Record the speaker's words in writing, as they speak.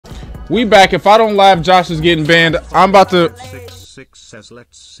We back. If I don't laugh, Josh is getting banned. I'm about to. 66 says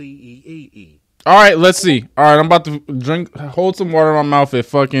let's see. All right, let's see. All right, I'm about to hold some water in my mouth.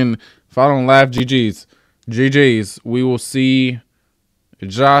 If I don't laugh, GG's. We will see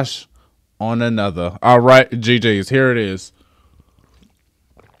Josh on another. All right, GG's. Here it is.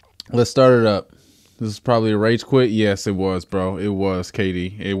 Let's start it up. This is probably a rage quit. Yes, it was, bro. It was,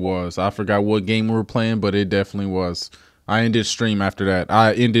 Katie. It was. I forgot what game we were playing, but it definitely was. I ended stream after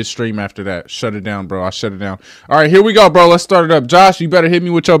that. Shut it down, bro. I shut it down. All right, here we go, bro. Let's start it up. Josh, you better hit me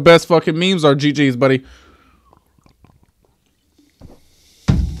with your best fucking memes or GG's, buddy.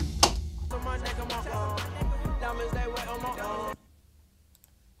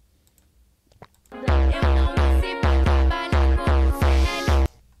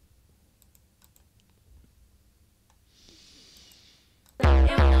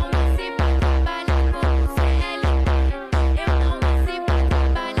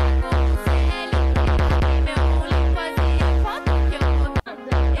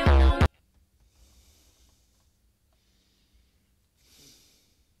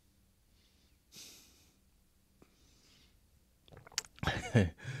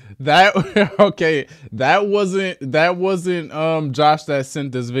 That wasn't Josh that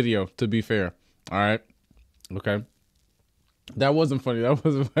sent this video, to be fair. All right. Okay. That wasn't funny. That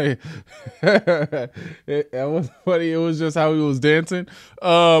wasn't funny. That wasn't funny. It was just how he was dancing.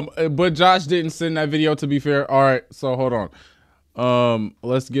 But Josh didn't send that video, to be fair. All right, so hold on.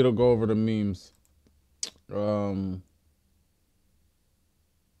 Let's go over the memes.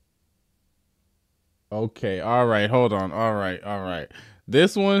 Okay, all right, hold on. All right.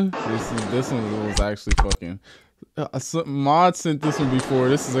 This one was actually fucking. Mod sent this one before.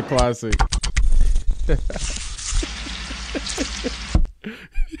 This is a classic.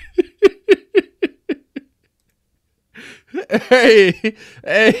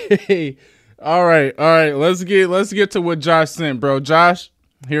 Hey. All right. Let's get to what Josh sent, bro. Josh,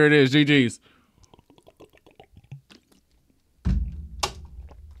 here it is. GG's.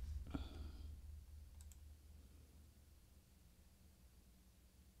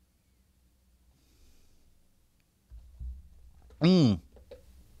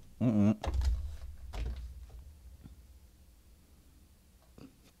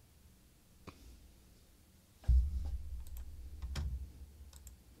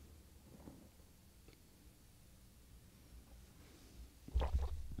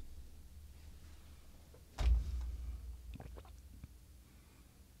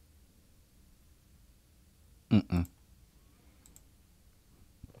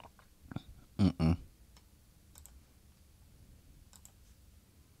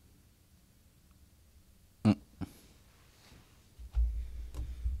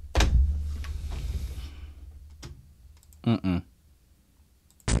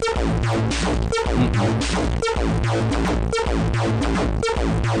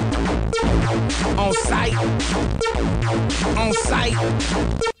 On site.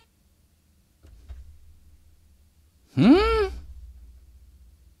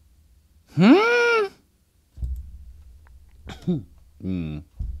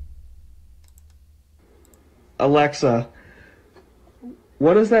 Alexa,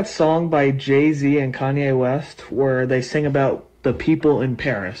 what is that song by Jay-Z and Kanye West where they sing about the people in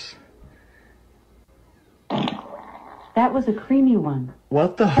Paris? That was a creamy one.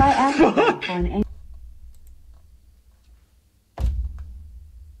 What the Try fuck? for an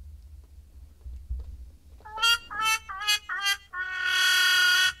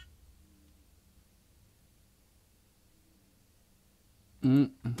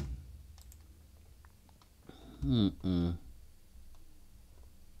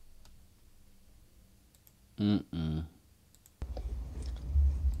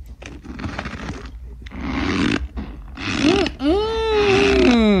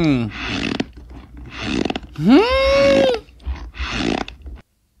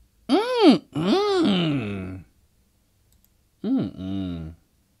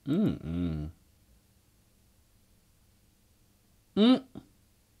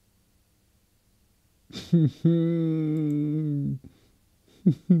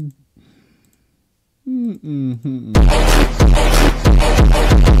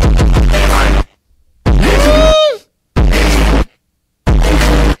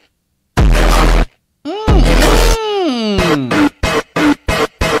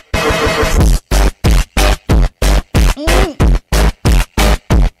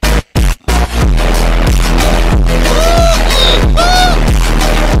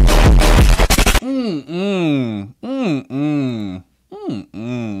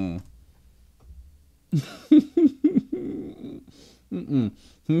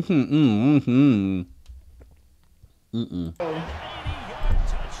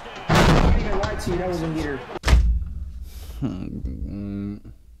That was a meter.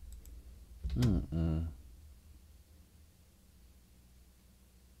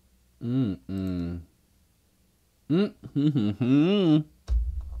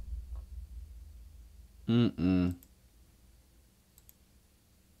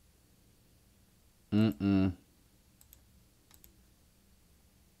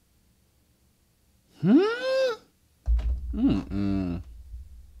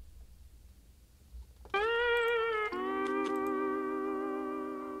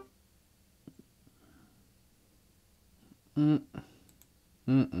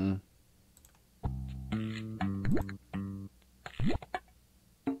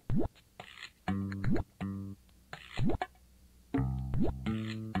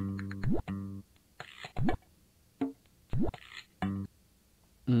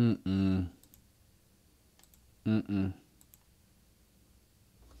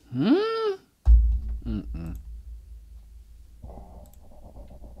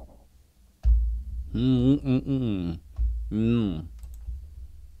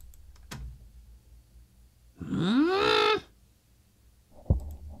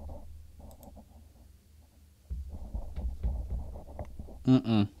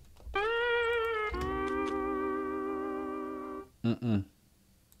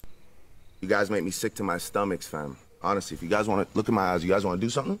 You guys make me sick to my stomachs, fam. Honestly, if you guys want to look in my eyes, you guys want to do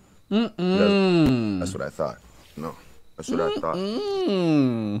something? That's what I thought. No, that's what I thought.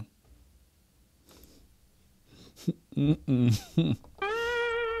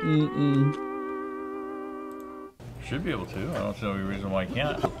 Should be able to. I don't see any reason why I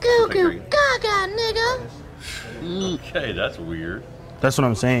can't. Goo goo gaga, nigga. Okay, that's weird. That's what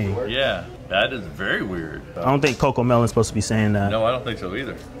I'm saying. Yeah, that is very weird. I don't think Coco Melon's supposed to be saying that. No, I don't think so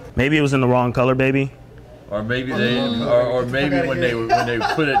either. Maybe it was in the wrong color, baby. Or maybe they, or maybe when they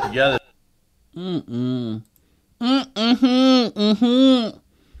put it together.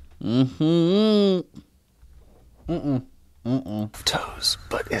 Toes,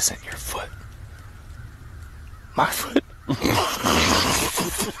 but isn't your foot my foot?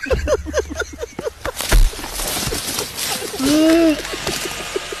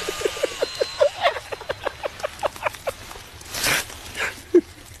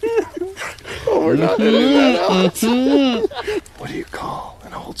 Oh, we're not editing that out. What do you call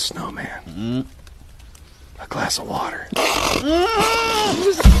an old snowman? A glass of water.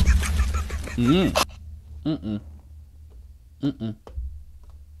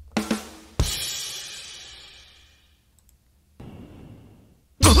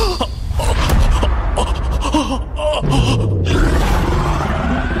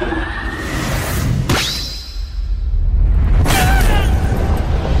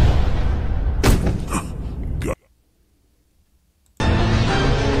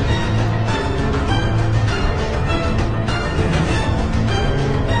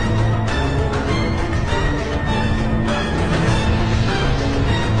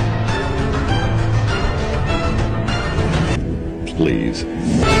 Please.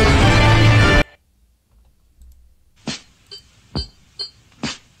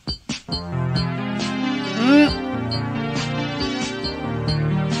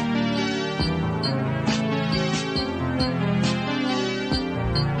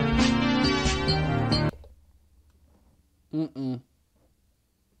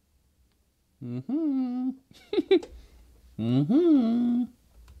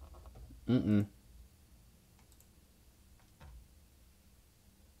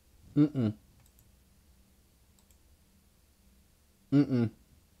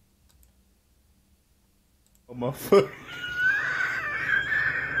 Oh, my foot.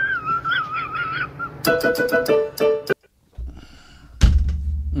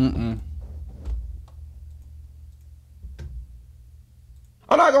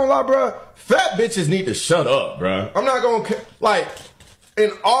 I'm not gonna lie, bro. Fat bitches need to shut up, bro. I'm not gonna, like,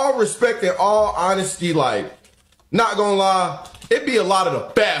 in all respect and all honesty, like, not gonna lie, it be a lot of the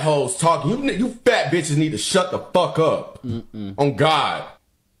fat hoes talking. You fat bitches need to shut the fuck up. On God.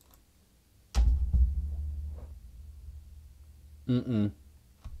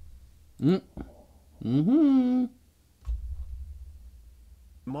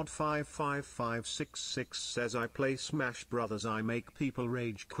 Mod55566 says I play Smash Brothers. I make people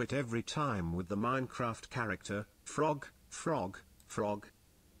rage quit every time with the Minecraft character, Frog.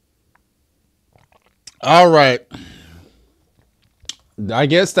 All right. I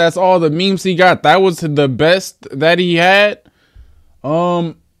guess that's all the memes he got. That was the best that he had.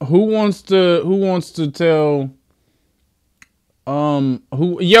 Who wants to tell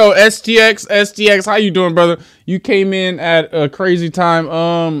Yo, STX, how you doing, brother? You came in at a crazy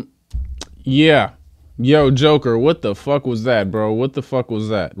time. Yeah. Yo, Joker, what the fuck was that, bro? What the fuck was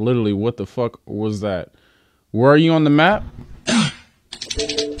that? Literally, what the fuck was that? Where are you on the map?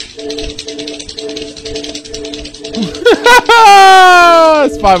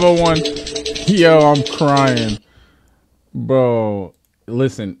 It's 501. Yo, I'm crying. Bro,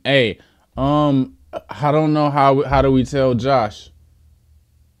 listen, hey, I don't know how do we tell Josh?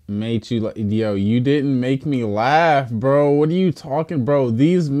 Made you like, yo, you didn't make me laugh, bro. What are you talking, bro?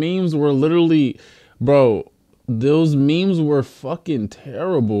 These memes were literally, bro, those memes were fucking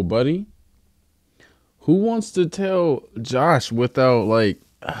terrible, buddy. Who wants to tell Josh without, like,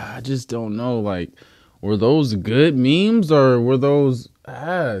 I just don't know, like, were those good memes or were those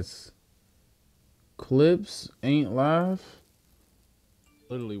ass? Clips ain't laugh?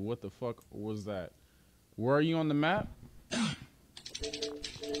 Literally, what the fuck was that? Where are you on the map?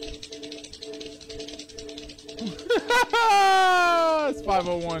 It's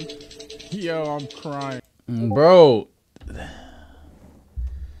 501. Yo, I'm crying. Bro.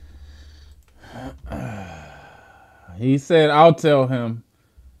 He said, I'll tell him.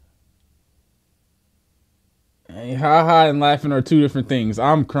 Hey, haha and laughing are two different things.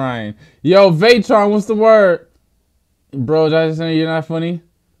 I'm crying. Yo, Vatron, what's the word? Bro, did I just say you're not funny?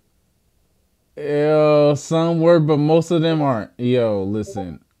 Yo, some word, but most of them aren't. Yo,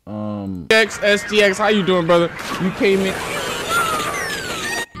 listen. STX, how you doing, brother? You came in.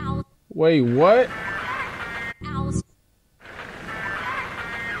 Wait, what?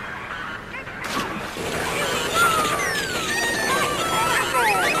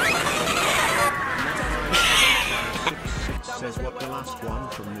 Says what the last one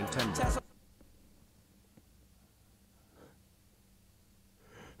from Nintendo.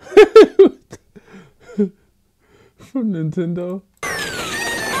 From Nintendo.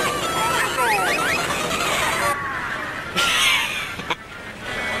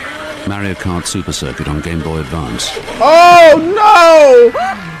 Mario Kart Super Circuit on Game Boy Advance. Oh no!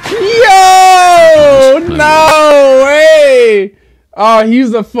 Yo! No! Hey! Oh,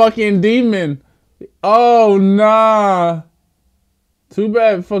 he's a fucking demon. Oh nah. Too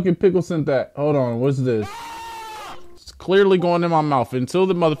bad fucking Pickle sent that. Hold on, what's this? It's clearly going in my mouth until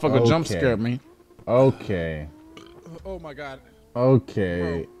the motherfucker jump scared me. Okay. Oh my god.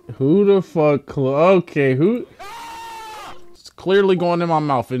 Okay. Bro. Who the fuck? Okay, who? It's clearly going in my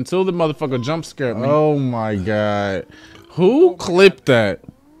mouth until the motherfucker jump scared me. Oh my god. Who clipped that?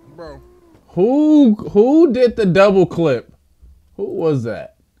 Bro. Who did the double clip? Who was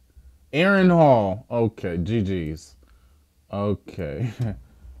that? Aaron Hall. Okay, GG's. Okay.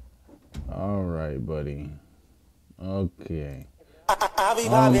 All right, buddy. Okay.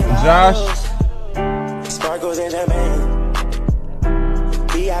 Josh. Sparkles in the man.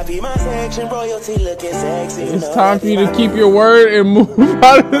 VIP my section, royalty looking sexy. It's time for you to keep your word and move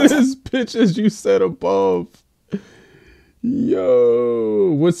out of this bitch as you said above.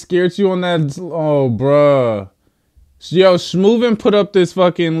 Yo, what scared you on that? Oh, bruh. Yo, Schmoovin put up this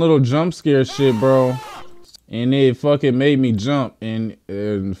fucking little jump scare shit, bro. And it fucking made me jump. And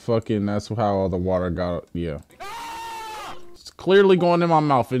fucking that's how all the water got. Yeah. It's clearly going in my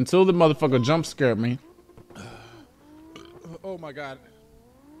mouth until the motherfucker jump scared me. Oh my god.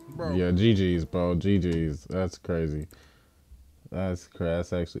 Bro. Yeah, GG's, bro. GG's. That's crazy. That's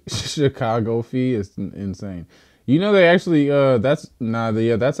actually Chicago fee is insane. You know they actually that's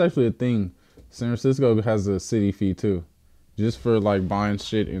actually a thing. San Francisco has a city fee too. Just for like buying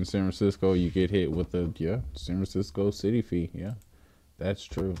shit in San Francisco, you get hit with the San Francisco city fee. Yeah. That's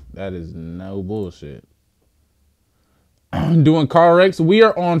true. That is no bullshit. Doing car wrecks. We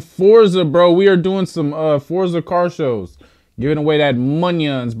are on Forza, bro. We are doing some Forza car shows. Giving away that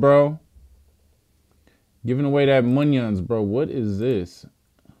munions, bro. Giving away that munions, bro. What is this?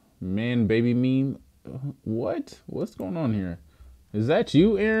 Man, baby meme. What? What's going on here? Is that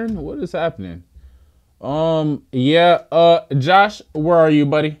you, Aaron? What is happening? Yeah, Josh, where are you,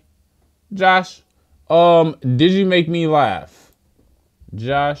 buddy? Josh, did you make me laugh?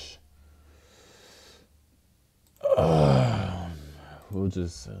 Josh. We'll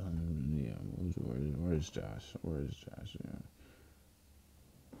just, yeah, where's Josh? Where's Josh? Yeah.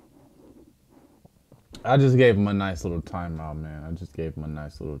 I just gave him a nice little timeout, man. I just gave him a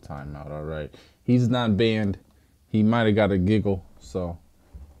nice little timeout, all right. He's not banned. He might have got a giggle, so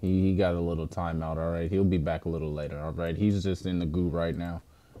he got a little timeout, all right. He'll be back a little later, all right. He's just in the goo right now.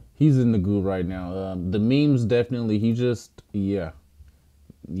 He's in the goo right now. The memes definitely, he just, yeah.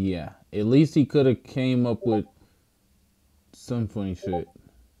 At least he could have came up with some funny shit.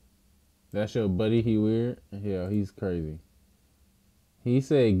 That's your buddy, he weird? Yeah, he's crazy. He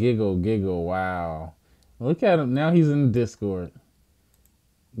said giggle, giggle. Wow. Look at him. Now he's in Discord.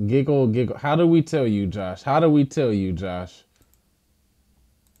 Giggle, giggle. How do we tell you, Josh? How do we tell you, Josh?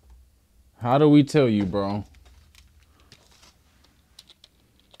 How do we tell you, bro?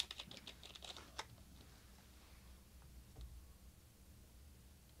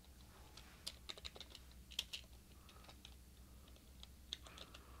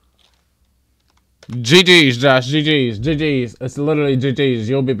 GG's, Josh. GG's. GG's. It's literally GG's.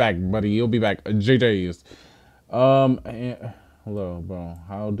 You'll be back, buddy. You'll be back. GG's. Hello, bro.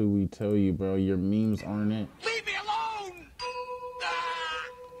 How do we tell you, bro? Your memes aren't it? Leave me alone!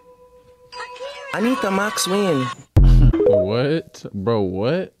 I need the max win. What? Bro,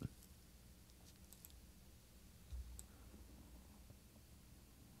 what?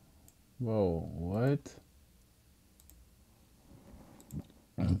 Whoa, what?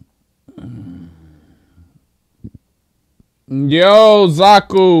 Yo,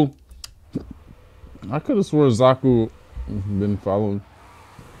 Zaku. I could have swore Zaku been following.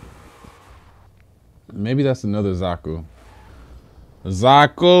 Maybe that's another Zaku.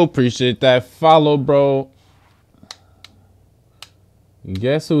 Zaku, appreciate that follow, bro.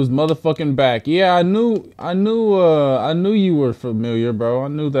 Guess who's motherfucking back? Yeah, I knew you were familiar, bro. I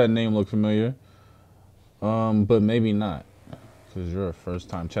knew that name looked familiar. But maybe not. Cause you're a first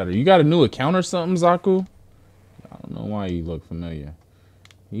time chatter. You got a new account or something, Zaku? I don't know why you look familiar.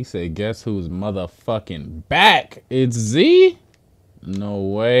 He said, guess who's motherfucking back? It's Z? No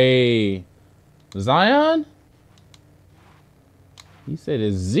way. Zion? He said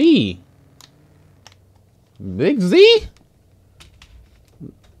it's Z. Big Z?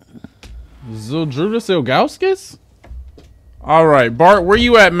 Zildrudas Ilgauskas? Alright, Bart, where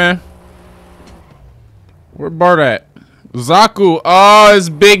you at, man? Where Bart at? Zaku. Oh, it's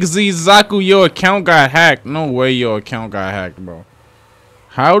Big Z. Zaku, your account got hacked. No way your account got hacked, bro.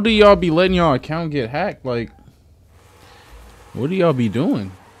 How do y'all be letting y'all account get hacked? Like, what do y'all be doing?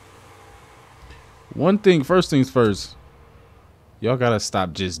 First things first. Y'all gotta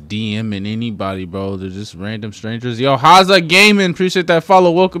stop just DMing anybody, bro. They're just random strangers. Yo, Haza Gaming, appreciate that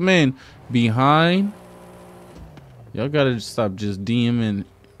follow. Welcome in. Behind. Y'all gotta stop just DMing,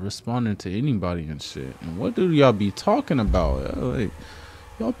 responding to anybody and shit. And what do y'all be talking about? Like,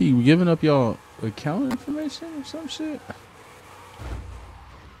 y'all be giving up y'all account information or some shit?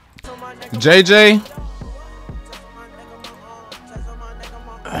 JJ.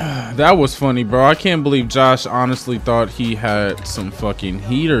 That was funny, bro. I can't believe Josh honestly thought he had some fucking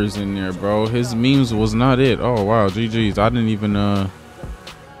heaters in there, bro. His memes was not it. Oh, wow. GG's. I didn't even,